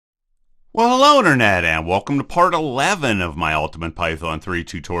Well, hello Internet, and welcome to part 11 of my Ultimate Python 3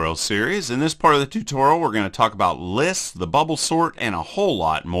 tutorial series. In this part of the tutorial, we're going to talk about lists, the bubble sort, and a whole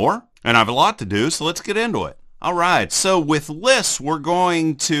lot more. And I have a lot to do, so let's get into it. Alright, so with lists, we're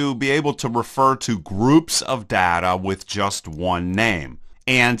going to be able to refer to groups of data with just one name.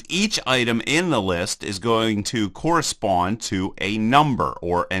 And each item in the list is going to correspond to a number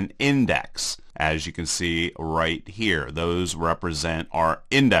or an index. As you can see right here, those represent our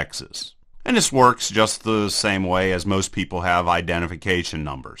indexes. And this works just the same way as most people have identification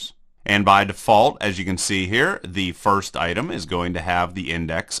numbers. And by default, as you can see here, the first item is going to have the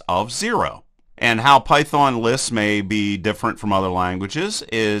index of 0. And how Python lists may be different from other languages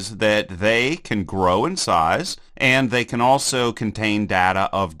is that they can grow in size and they can also contain data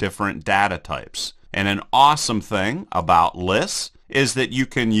of different data types. And an awesome thing about lists is that you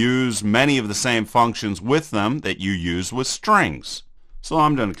can use many of the same functions with them that you use with strings. So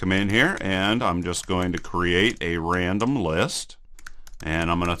I'm going to come in here and I'm just going to create a random list, and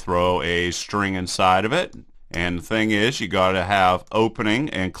I'm going to throw a string inside of it. And the thing is, you got to have opening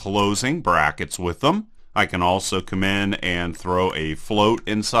and closing brackets with them. I can also come in and throw a float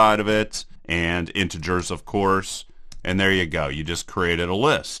inside of it and integers, of course, and there you go. You just created a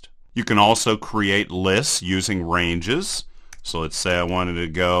list. You can also create lists using ranges. So let's say I wanted to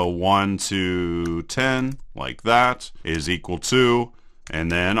go 1 to 10 like that is equal to, and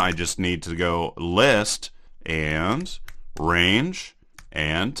then I just need to go list and range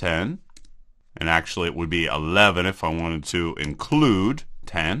and 10. And actually it would be 11 if I wanted to include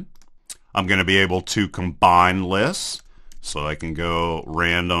 10. I'm going to be able to combine lists. So I can go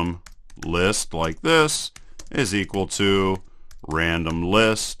random list like this is equal to random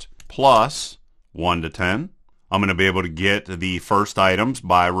list plus 1 to 10. I'm going to be able to get the first items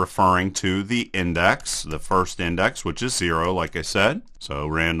by referring to the index, the first index, which is 0, like I said. So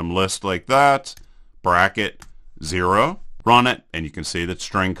random list like that, bracket 0, run it, and you can see that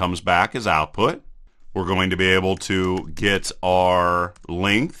string comes back as output. We're going to be able to get our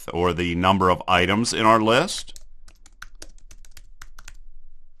length, or the number of items in our list,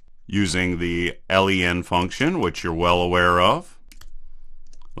 using the len function, which you're well aware of.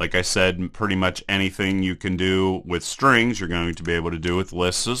 Like I said, pretty much anything you can do with strings, you're going to be able to do with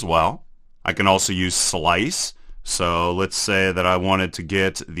lists as well. I can also use slice. So let's say that I wanted to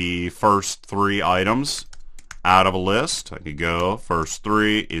get the first 3 items out of a list. I could go first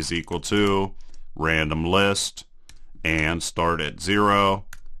 3 is equal to random list and start at 0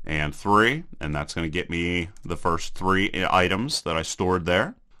 and 3. And that's going to get me the first 3 items that I stored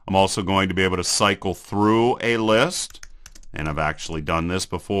there. I'm also going to be able to cycle through a list. And I've actually done this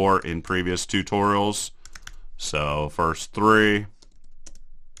before in previous tutorials. So first 3,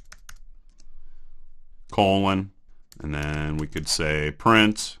 colon, and then we could say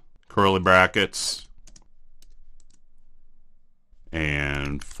print, curly brackets,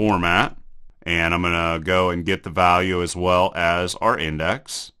 and format. And I'm going to go and get the value as well as our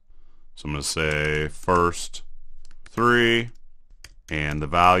index. So I'm going to say first 3, and the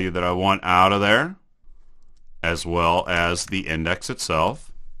value that I want out of there, as well as the index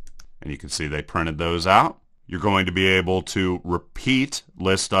itself. And you can see they printed those out. You're going to be able to repeat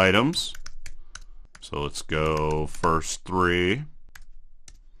list items. So let's go first 3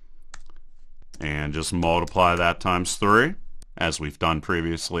 and just multiply that times 3, as we've done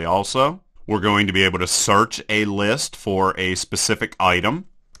previously also. We're going to be able to search a list for a specific item.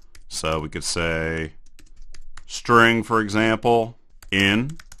 So we could say string, for example,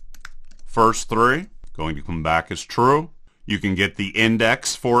 in first 3. Going to come back as true. You can get the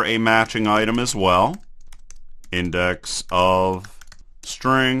index for a matching item as well. Index of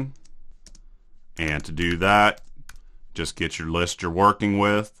string. And to do that, just get your list you're working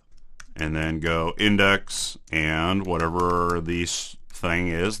with and then go index and whatever the thing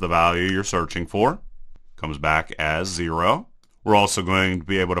is, the value you're searching for, comes back as 0. We're also going to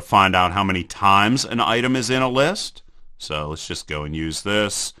be able to find out how many times an item is in a list. So let's just go and use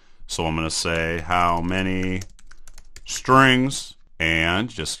this. So I'm going to say how many strings and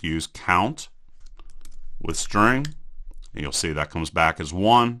just use count with string. And you'll see that comes back as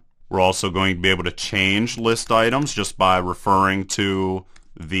 1. We're also going to be able to change list items just by referring to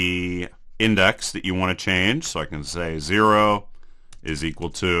the index that you want to change. So I can say 0 is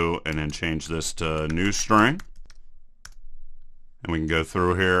equal to, and then change this to new string. And we can go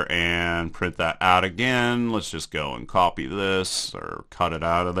through here and print that out again. Let's just go and copy this or cut it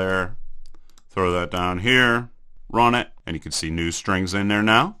out of there. Throw that down here, run it, and you can see new strings in there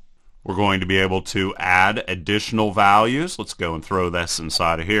now. We're going to be able to add additional values. Let's go and throw this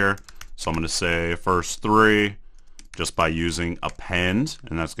inside of here. So I'm going to say first 3, just by using append,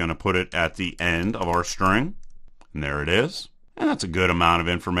 and that's going to put it at the end of our string. And there it is. And that's a good amount of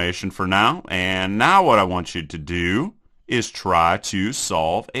information for now. And now what I want you to do is try to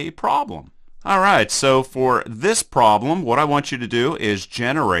solve a problem. Alright, so for this problem, what I want you to do is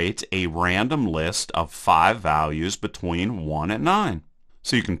generate a random list of 5 values between 1 and 9.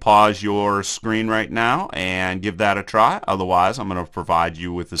 So you can pause your screen right now and give that a try. Otherwise, I'm going to provide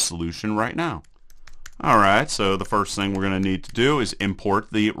you with the solution right now. Alright, so the first thing we're going to need to do is import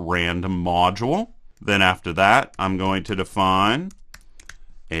the random module. Then after that, I'm going to define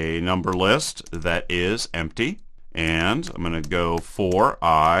a number list that is empty. And I'm going to go for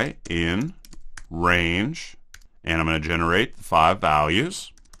I in range, and I'm going to generate the 5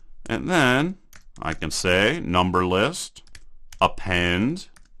 values. And then I can say number list, append,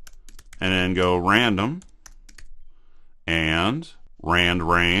 and then go random, and rand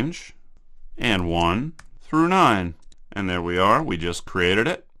range, and 1 through 9. And there we are. We just created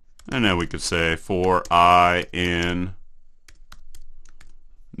it. And then we could say for I in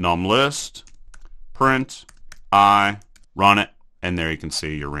num list, print I, run it, and there you can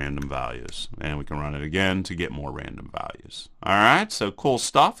see your random values. And we can run it again to get more random values. Alright, so cool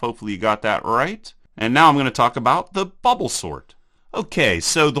stuff. Hopefully you got that right. And now I'm going to talk about the bubble sort. Okay,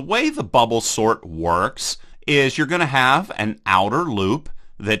 so the way the bubble sort works is you're going to have an outer loop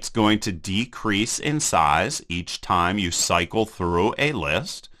that's going to decrease in size each time you cycle through a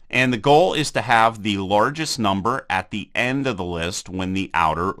list. And the goal is to have the largest number at the end of the list when the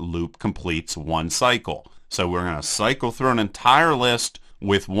outer loop completes one cycle. So we're going to cycle through an entire list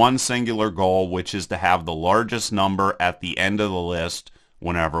with one singular goal, which is to have the largest number at the end of the list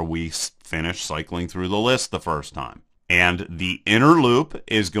whenever we finish cycling through the list the first time. And the inner loop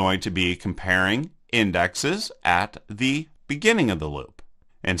is going to be comparing indexes at the beginning of the loop.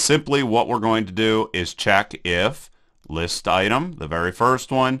 And simply what we're going to do is check if list item, the very first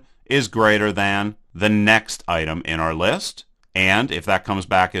one, is greater than the next item in our list. And if that comes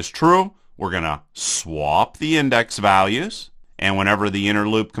back as true, we're going to swap the index values. And whenever the inner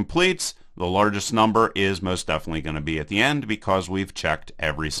loop completes, the largest number is most definitely going to be at the end because we've checked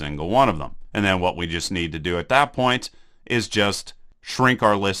every single one of them. And then what we just need to do at that point is just shrink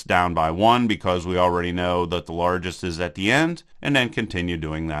our list down by 1 because we already know that the largest is at the end, and then continue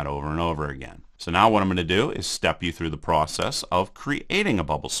doing that over and over again. So now what I'm going to do is step you through the process of creating a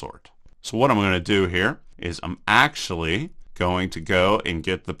bubble sort. So what I'm going to do here is I'm actually going to go and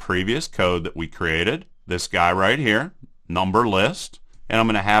get the previous code that we created, this guy right here, number list, and I'm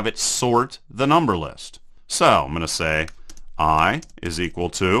going to have it sort the number list. So I'm going to say I is equal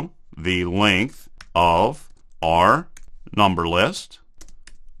to the length of our number list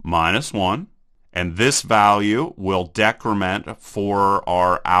minus 1, and this value will decrement for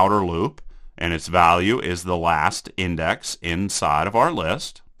our outer loop, and its value is the last index inside of our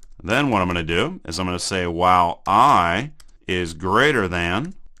list. Then what I'm going to do is I'm going to say while I is greater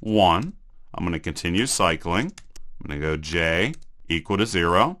than 1, I'm going to continue cycling. I'm going to go j equal to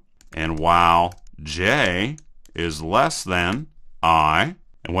 0, and while j is less than I,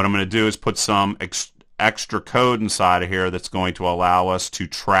 and what I'm going to do is put some extra code inside of here that's going to allow us to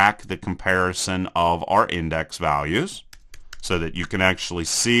track the comparison of our index values so that you can actually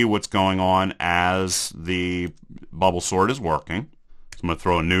see what's going on as the bubble sort is working. So I'm going to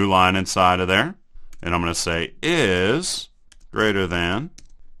throw a new line inside of there, and I'm going to say is greater than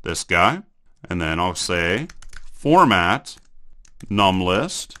this guy, and then I'll say format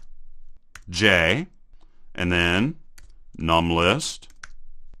numList j, and then numList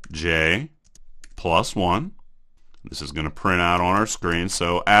j plus 1. This is going to print out on our screen.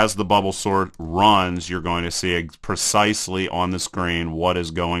 So as the bubble sort runs, you're going to see precisely on the screen what is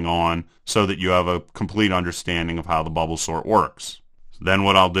going on so that you have a complete understanding of how the bubble sort works. Then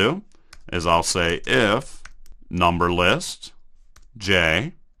what I'll do is I'll say if number list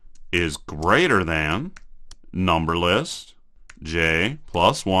j is greater than number list j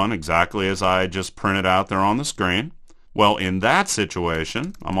plus 1, exactly as I just printed out there on the screen. Well, in that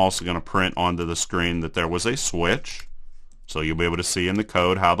situation, I'm also going to print onto the screen that there was a switch. So you'll be able to see in the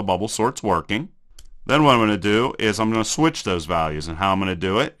code how the bubble sort's working. Then what I'm going to do is I'm going to switch those values. And how I'm going to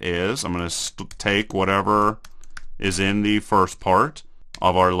do it is I'm going to take whatever is in the first part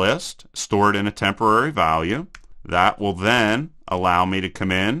of our list, store it in a temporary value. That will then allow me to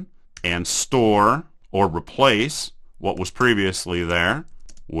come in and store or replace what was previously there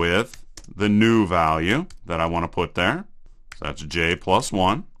with the new value that I want to put there. So that's j plus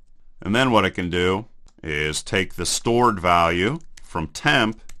 1. And then what I can do is take the stored value from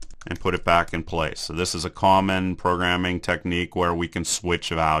temp and put it back in place. So this is a common programming technique where we can switch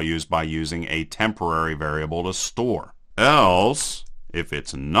values by using a temporary variable to store. Else, if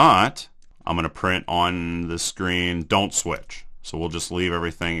it's not, I'm going to print on the screen, don't switch. So we'll just leave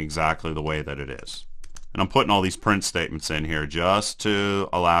everything exactly the way that it is. And I'm putting all these print statements in here just to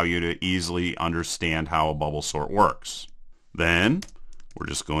allow you to easily understand how a bubble sort works. Then we're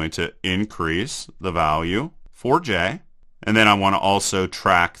just going to increase the value for j. And then I want to also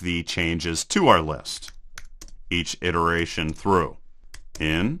track the changes to our list each iteration through.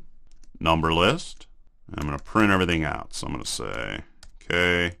 In number list, I'm going to print everything out. So I'm going to say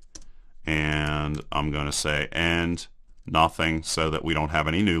okay, and I'm going to say end nothing so that we don't have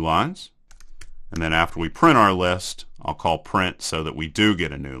any new lines. And then after we print our list, I'll call print so that we do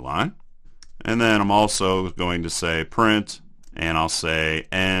get a new line. And then I'm also going to say print, and I'll say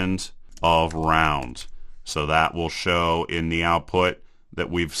end of round. So that will show in the output that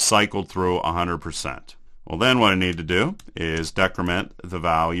we've cycled through 100%. Well, then what I need to do is decrement the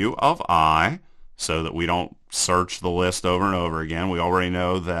value of I so that we don't search the list over and over again. We already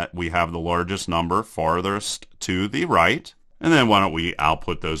know that we have the largest number farthest to the right. And then why don't we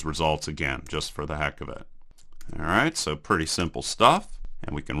output those results again, just for the heck of it. All right, so pretty simple stuff.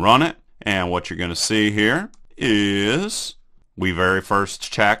 And we can run it. And what you're going to see here is we very first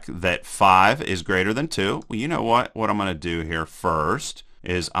check that 5 is greater than 2. Well, you know what? What I'm going to do here first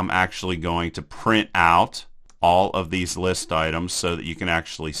is I'm actually going to print out all of these list items so that you can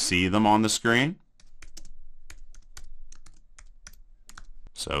actually see them on the screen.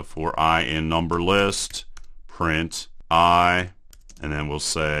 So for I in number list, print I, and then we'll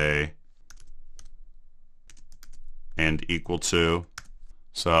say and equal to.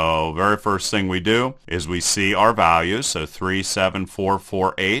 So very first thing we do is we see our values. So 3, 7, 4,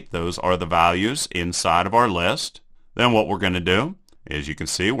 4, 8. Those are the values inside of our list. Then what we're going to do is you can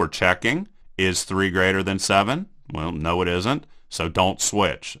see we're checking, is 3 greater than 7? Well, no it isn't. So don't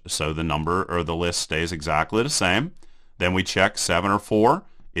switch. So the number or the list stays exactly the same. Then we check 7 or 4.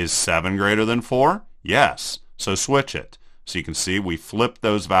 Is 7 greater than 4? Yes. So switch it. So you can see we flip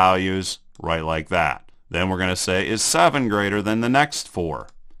those values right like that. Then we're going to say, is 7 greater than the next 4?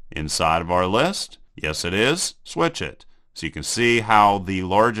 Inside of our list, yes it is, switch it. So you can see how the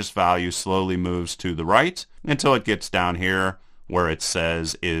largest value slowly moves to the right until it gets down here where it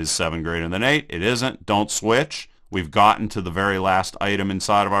says, is 7 greater than 8? It isn't, don't switch. We've gotten to the very last item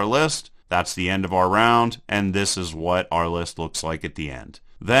inside of our list. That's the end of our round, and this is what our list looks like at the end.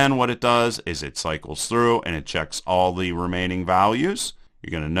 Then what it does is it cycles through and it checks all the remaining values.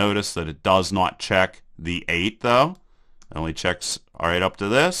 You're going to notice that it does not check the 8 though. It only checks right up to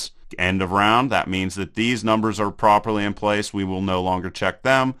this. End of round. That means that these numbers are properly in place. We will no longer check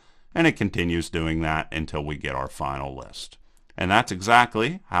them. And it continues doing that until we get our final list. And that's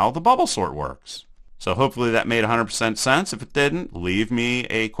exactly how the bubble sort works. So hopefully that made 100% sense. If it didn't, leave me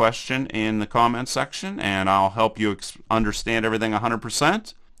a question in the comments section and I'll help you understand everything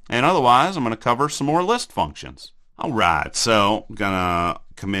 100%. And otherwise, I'm going to cover some more list functions. Alright, so I'm going to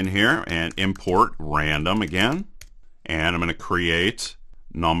come in here and import random again. And I'm going to create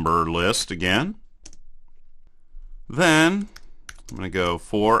number list again. Then I'm going to go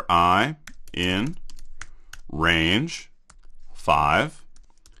for I in range 5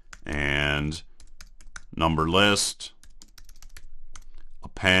 and number list,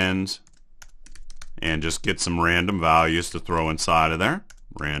 append, and just get some random values to throw inside of there.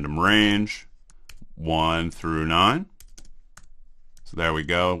 Random range 1 through 9. So there we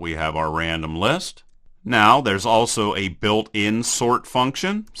go. We have our random list. Now there's also a built-in sort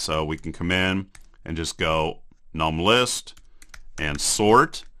function. So we can come in and just go num list and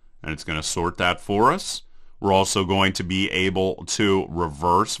sort, and it's going to sort that for us. We're also going to be able to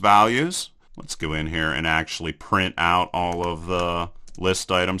reverse values. Let's go in here and actually print out all of the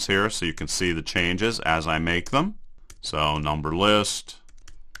list items here so you can see the changes as I make them. So number list,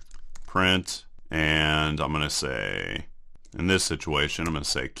 print, and I'm going to say, in this situation, I'm going to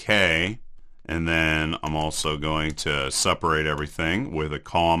say K, and then I'm also going to separate everything with a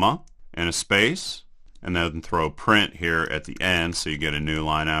comma and a space, and then throw print here at the end so you get a new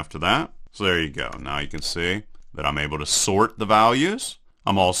line after that. So there you go. Now you can see that I'm able to sort the values.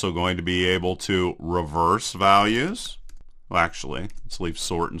 I'm also going to be able to reverse values. Well, actually, let's leave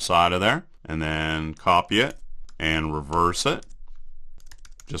sort inside of there and then copy it and reverse it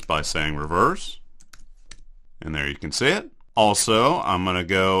just by saying reverse. And there you can see it. Also, I'm going to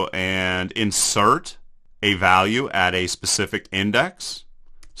go and insert a value at a specific index.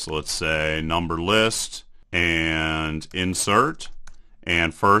 So let's say number list and insert.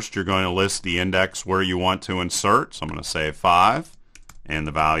 And first you're going to list the index where you want to insert. So I'm going to say 5. and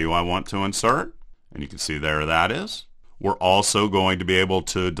the value I want to insert. And you can see there that is. We're also going to be able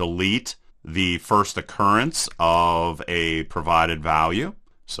to delete the first occurrence of a provided value.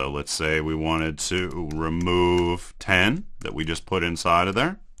 So let's say we wanted to remove 10 that we just put inside of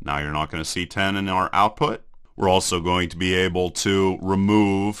there. Now you're not going to see 10 in our output. We're also going to be able to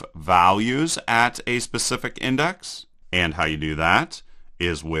remove values at a specific index. And how you do that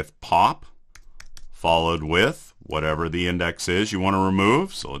is with pop followed with whatever the index is you want to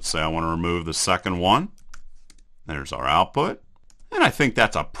remove. So let's say I want to remove the second one. There's our output. And I think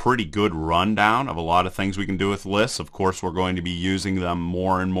that's a pretty good rundown of a lot of things we can do with lists. Of course, we're going to be using them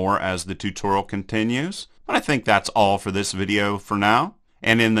more and more as the tutorial continues. But I think that's all for this video for now.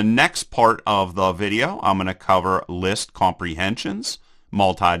 And in the next part of the video, I'm going to cover list comprehensions,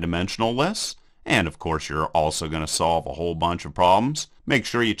 multi-dimensional lists, and of course, you're also going to solve a whole bunch of problems. Make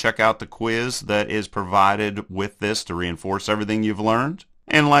sure you check out the quiz that is provided with this to reinforce everything you've learned.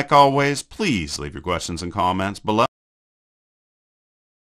 And like always, please leave your questions and comments below.